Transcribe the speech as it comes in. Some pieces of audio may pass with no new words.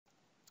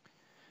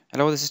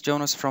Hello, this is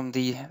Jonas from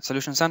the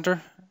Solution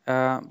Center.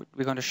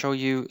 We're going to show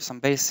you some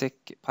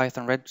basic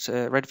Python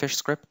Redfish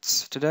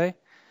scripts today.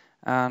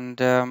 And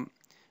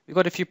we've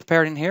got a few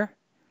prepared in here.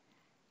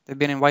 They've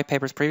been in white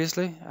papers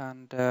previously,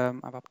 and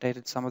I've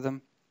updated some of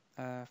them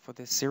for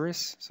this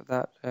series so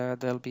that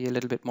they'll be a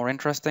little bit more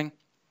interesting.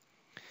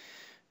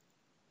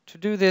 To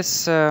do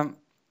this,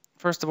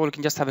 first of all, you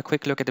can just have a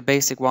quick look at the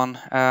basic one,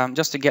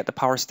 just to get the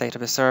power state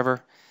of a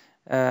server.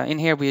 In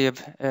here we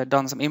have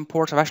done some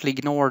imports. I've actually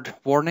ignored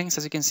warnings,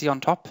 as you can see on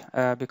top,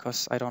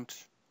 because I don't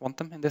want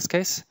them in this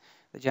case.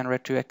 They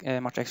generate too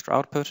much extra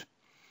output.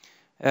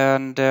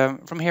 And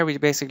from here we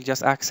basically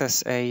just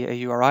access a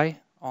URI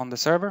on the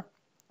server.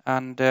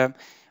 And I'm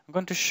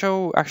going to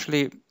show,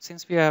 actually,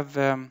 since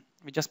we're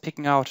just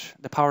picking out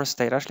the power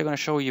state, I'm actually going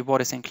to show you what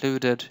is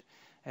included,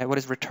 what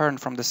is returned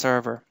from the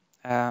server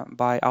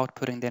by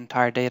outputting the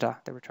entire data,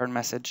 the return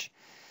message.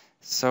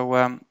 So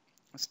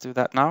let's do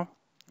that now.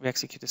 We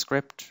execute the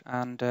script,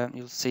 and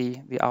you'll see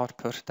the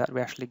output that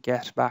we actually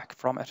get back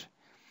from it.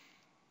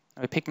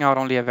 We're picking out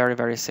only a very,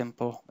 very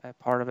simple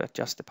part of it,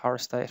 just the power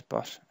state,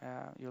 but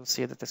you'll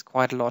see that there's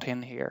quite a lot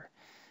in here,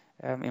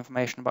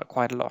 information about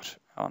quite a lot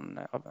on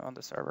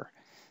the server,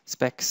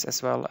 specs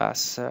as well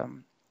as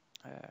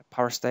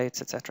power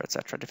states, etc.,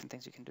 different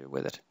things you can do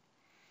with it.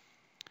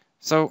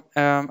 So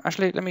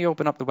actually, let me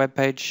open up the web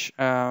page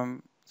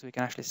so we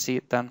can actually see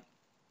it then.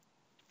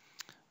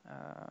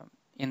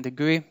 In the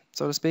GUI,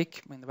 so to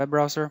speak, in the web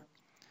browser.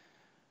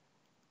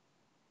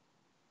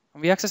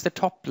 When we access the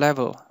top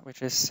level,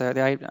 which is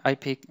the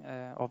IP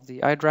of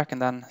the iDRAC,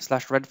 and then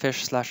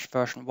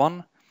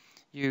 /redfish/version1,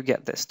 you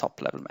get this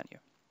top level menu.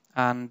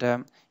 And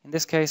in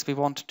this case, we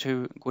want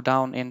to go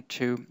down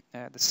into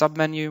the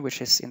submenu, which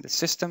is in the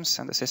systems,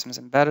 and the system is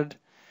embedded,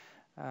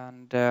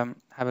 and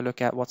have a look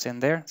at what's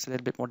in there. It's a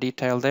little bit more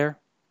detailed there.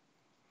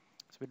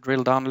 So we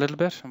drill down a little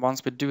bit, and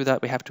once we do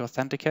that, we have to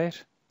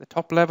authenticate. The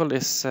top level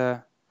is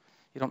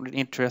you don't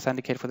need to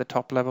authenticate for the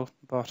top level,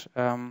 but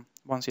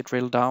once you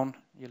drill down,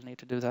 you'll need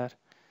to do that.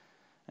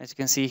 As you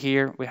can see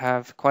here, we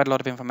have quite a lot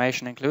of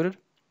information included.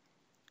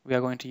 We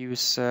are going to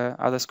use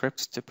other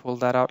scripts to pull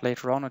that out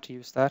later on, or to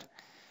use that.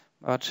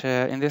 But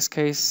in this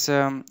case,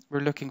 we're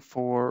looking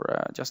for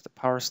just the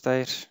power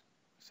state.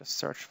 Let's just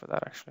search for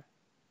that, actually.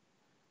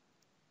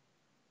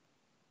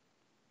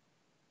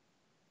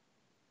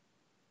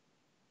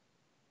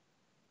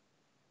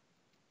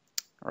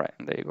 All right,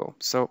 and there you go.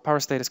 So power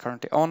state is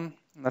currently on,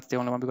 and that's the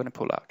only one we're going to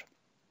pull out.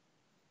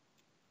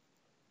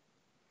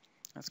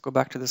 Let's go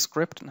back to the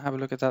script and have a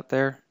look at that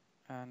there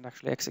and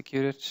actually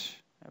execute it.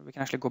 We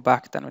can actually go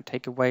back then and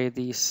take away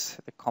the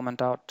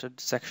comment out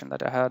section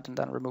that I had, and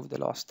then remove the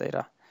last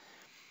data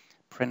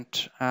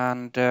print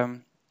and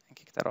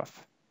kick that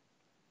off.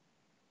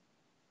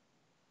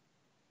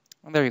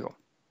 And there you go.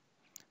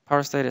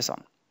 Power state is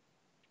on.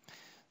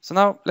 So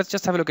now let's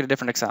just have a look at a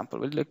different example.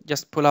 We'll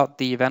just pull out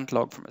the event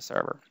log from a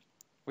server,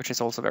 which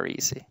is also very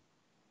easy.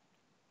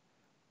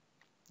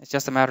 It's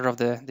just a matter of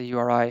the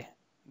URI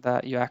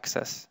that you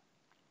access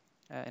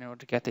in order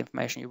to get the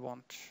information you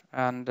want.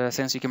 And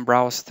since you can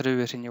browse through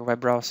it in your web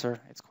browser,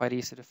 it's quite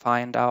easy to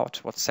find out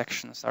what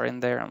sections are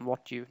in there and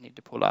what you need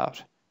to pull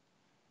out.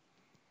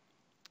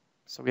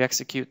 So we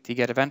execute the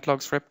get event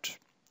log script,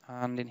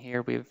 and in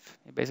here we've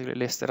basically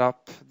listed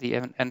up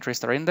the entries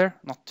that are in there.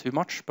 Not too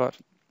much, but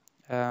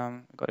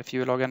we've got a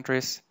few log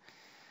entries.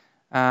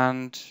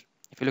 And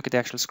if you look at the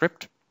actual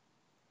script,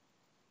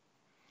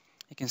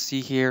 you can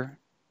see here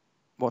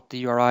what the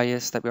URI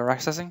is that we are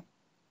accessing.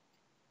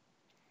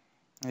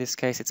 In this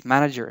case, it's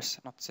managers,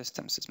 not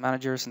systems. It's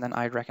managers and then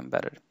iDRAC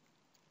embedded.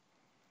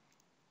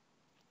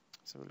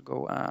 So we'll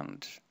go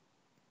and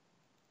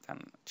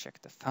then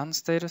check the fan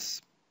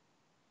status.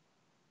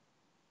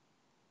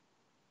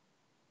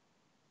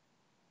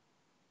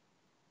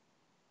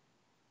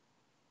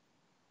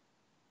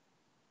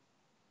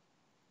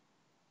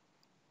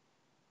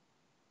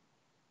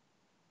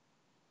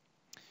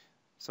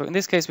 So in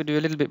this case, we do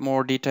a little bit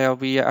more detail.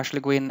 We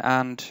actually go in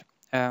and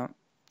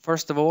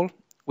first of all,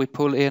 we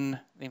pull in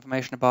the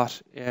information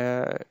about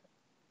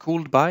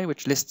cooled by,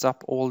 which lists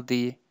up all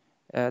the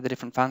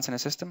different fans in the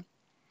system.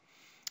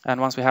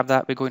 And once we have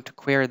that, we're going to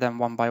query them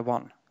one by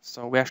one.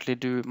 So we actually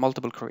do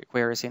multiple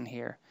queries in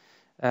here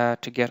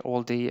to get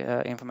all the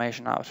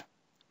information out.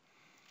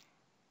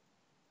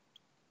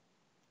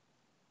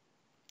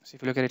 So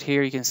if you look at it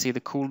here, you can see the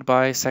cooled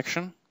by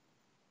section.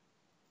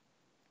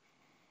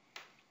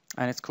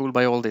 And it's cooled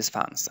by all these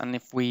fans. And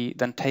if we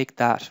then take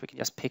that, we can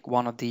just pick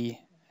one of the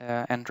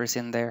entries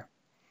in there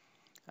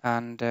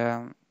and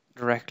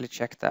directly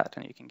check that,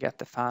 and you can get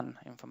the fan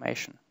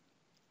information.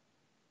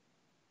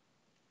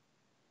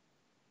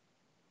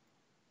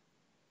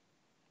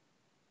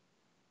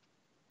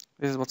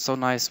 This is what's so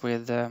nice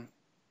with a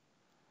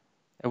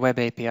web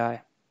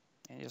API.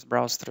 You just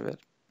browse through it.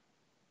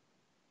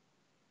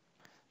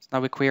 So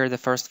now we query the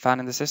first fan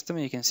in the system.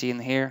 You can see in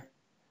here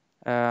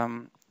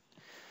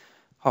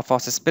how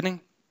fast it's spinning.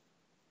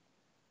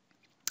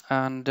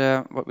 And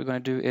what we're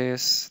going to do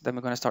is then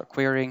we're going to start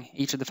querying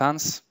each of the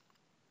fans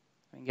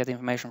and get the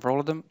information for all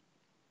of them.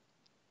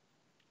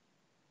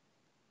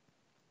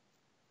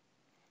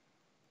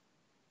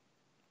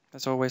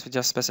 As always, we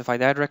just specify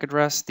the iDRAC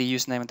address, the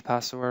username and the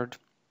password,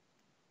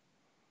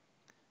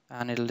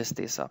 and it'll list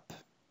these up.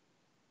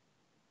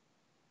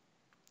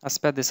 I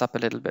sped this up a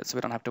little bit so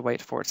we don't have to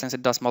wait for it. Since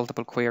it does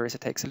multiple queries,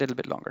 it takes a little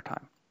bit longer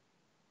time.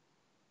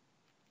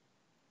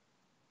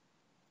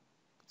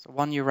 So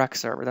one new rack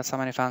server, that's how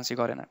many fans you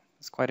got in it.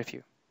 It's quite a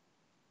few.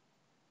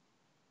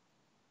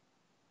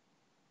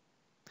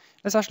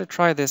 Let's actually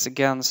try this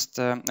against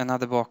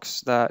another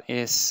box that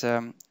is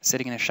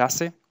sitting in a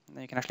chassis.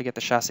 You can actually get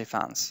the chassis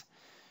fans.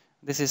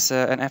 This is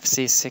an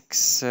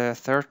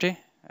FC630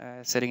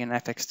 sitting in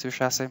an FX2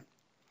 chassis.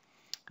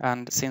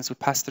 And since we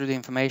pass through the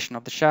information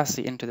of the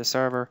chassis into the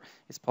server,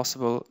 it's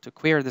possible to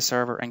query the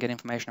server and get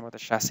information about the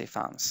chassis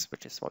fans,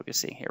 which is what we're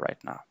seeing here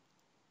right now.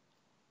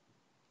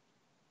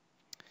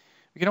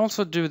 We can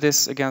also do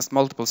this against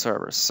multiple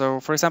servers. So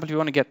for example, if you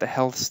want to get the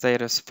health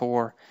status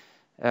for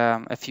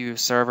a few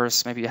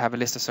servers, maybe you have a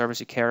list of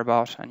servers you care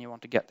about and you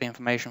want to get the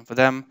information for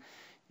them,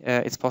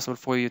 it's possible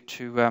for you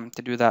to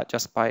do that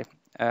just by,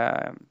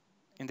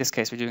 in this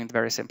case, we're doing it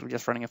very simple,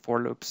 just running a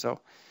for loop. So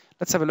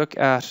let's have a look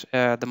at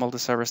the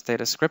multi-server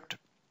status script.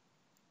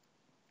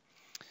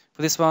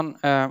 For this one,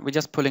 we're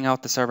just pulling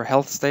out the server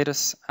health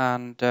status,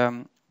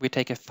 and we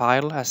take a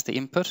file as the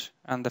input,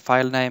 and the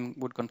file name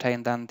would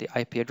contain then the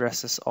IP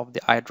addresses of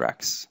the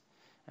iDRACs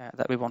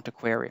that we want to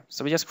query.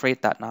 So we just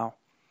create that now.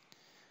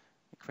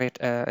 We create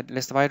a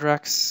list of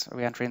iDRACs.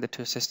 We enter in the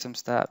two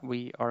systems that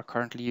we are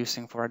currently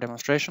using for our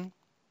demonstration.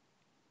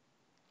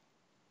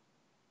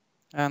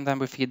 And then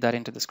we feed that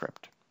into the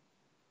script.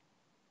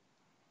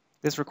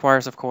 This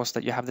requires, of course,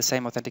 that you have the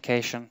same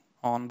authentication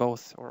on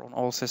both or on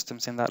all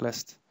systems in that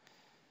list,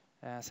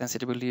 since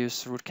it will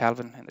use root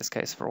Calvin in this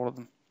case for all of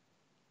them.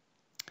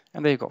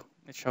 And there you go.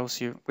 It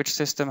shows you which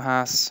system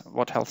has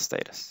what health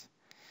status.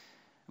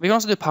 We can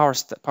also do power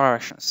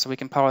actions, so we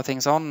can power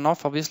things on and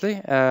off, obviously.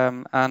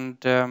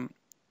 In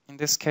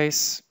this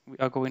case, we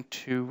are going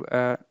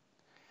to,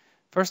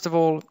 first of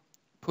all,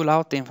 pull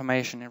out the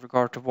information in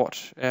regard to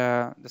what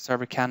the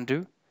server can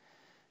do.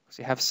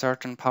 So you have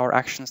certain power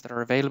actions that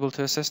are available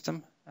to a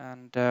system,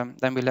 and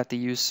then we let the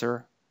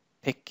user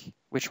pick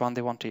which one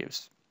they want to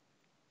use.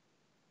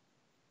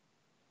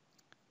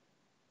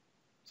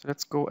 So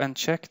let's go and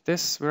check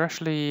this. We're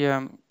actually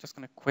just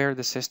going to query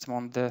the system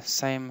on the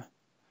same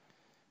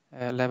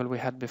level we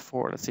had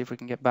before. Let's see if we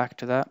can get back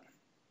to that.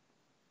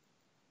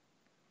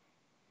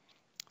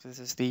 So this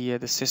is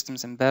the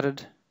systems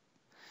embedded.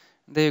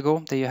 There you go.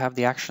 There you have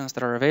the actions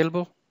that are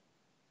available.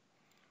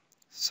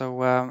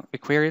 So we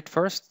query it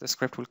first. The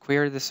script will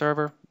query the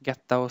server,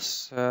 get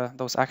those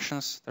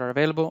actions that are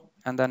available,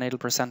 and then it'll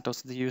present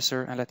those to the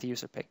user and let the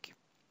user pick.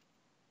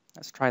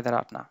 Let's try that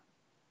out now.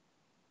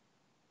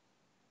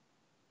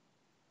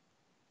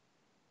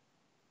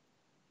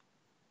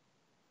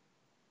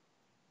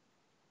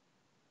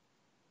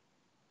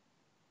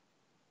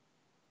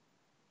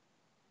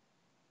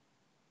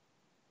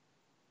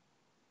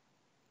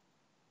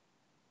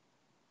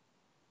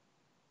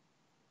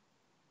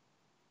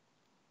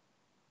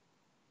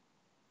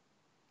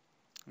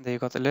 There you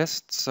got the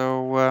list.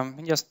 So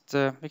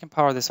we can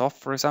power this off,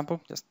 for example.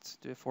 Just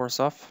do a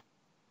force off,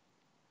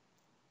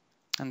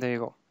 and there you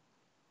go.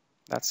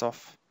 That's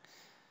off.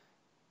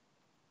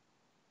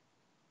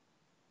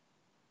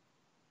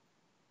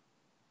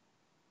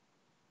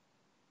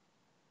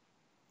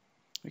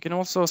 We can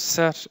also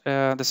set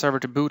the server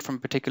to boot from a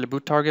particular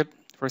boot target,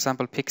 for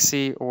example,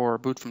 Pixie, or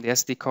boot from the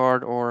SD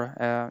card, or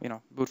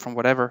boot from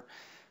whatever.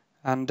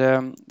 And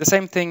the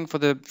same thing for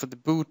the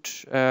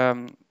boot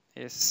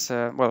is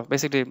well,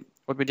 basically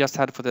what we just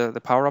had for the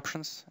power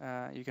options.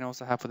 You can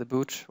also have for the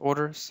boot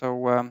order.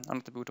 So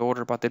not the boot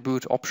order, but the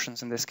boot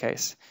options in this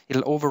case.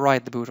 It'll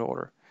override the boot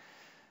order.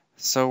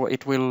 So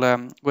it will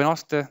we'll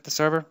ask the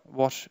server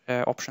what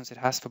options it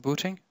has for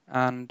booting,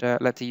 and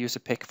let the user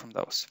pick from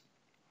those.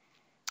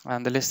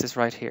 And the list is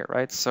right here,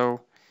 right?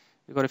 So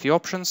we've got a few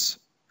options,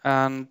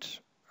 and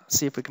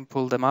see if we can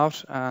pull them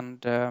out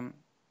and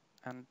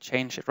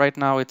change it. Right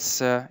now it's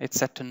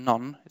set to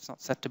none. It's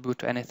not set to boot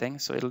to anything,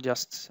 so it'll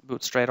just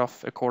boot straight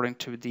off according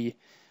to the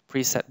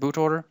preset boot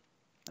order.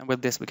 And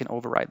with this, we can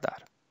override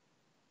that.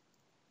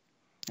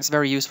 It's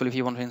very useful if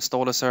you want to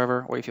install a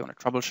server, or if you want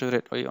to troubleshoot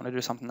it, or you want to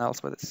do something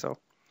else with it. So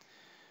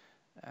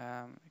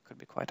it could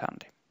be quite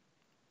handy.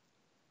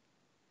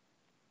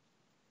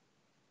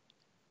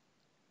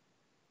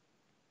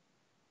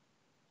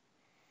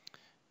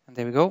 And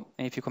there we go.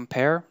 And if you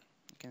compare,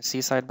 you can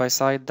see side by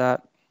side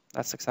that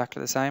that's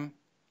exactly the same.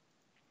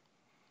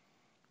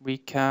 We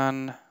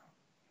can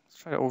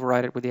try to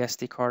override it with the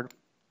SD card.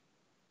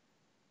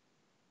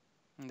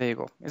 And there you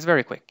go. It's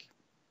very quick.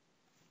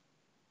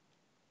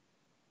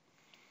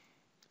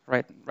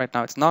 Right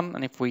now it's none,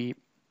 and if we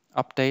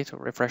update or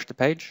refresh the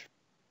page,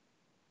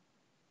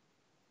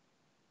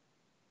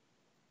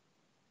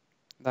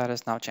 that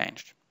has now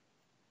changed,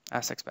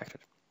 as expected.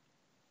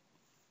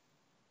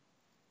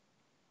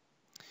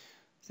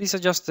 These are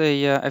just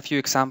a few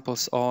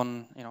examples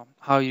on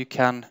how you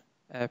can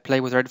play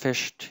with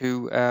Redfish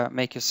to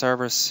make your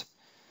servers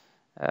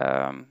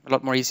a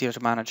lot more easier to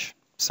manage.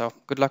 So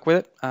good luck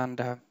with it,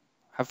 and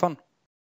have have fun.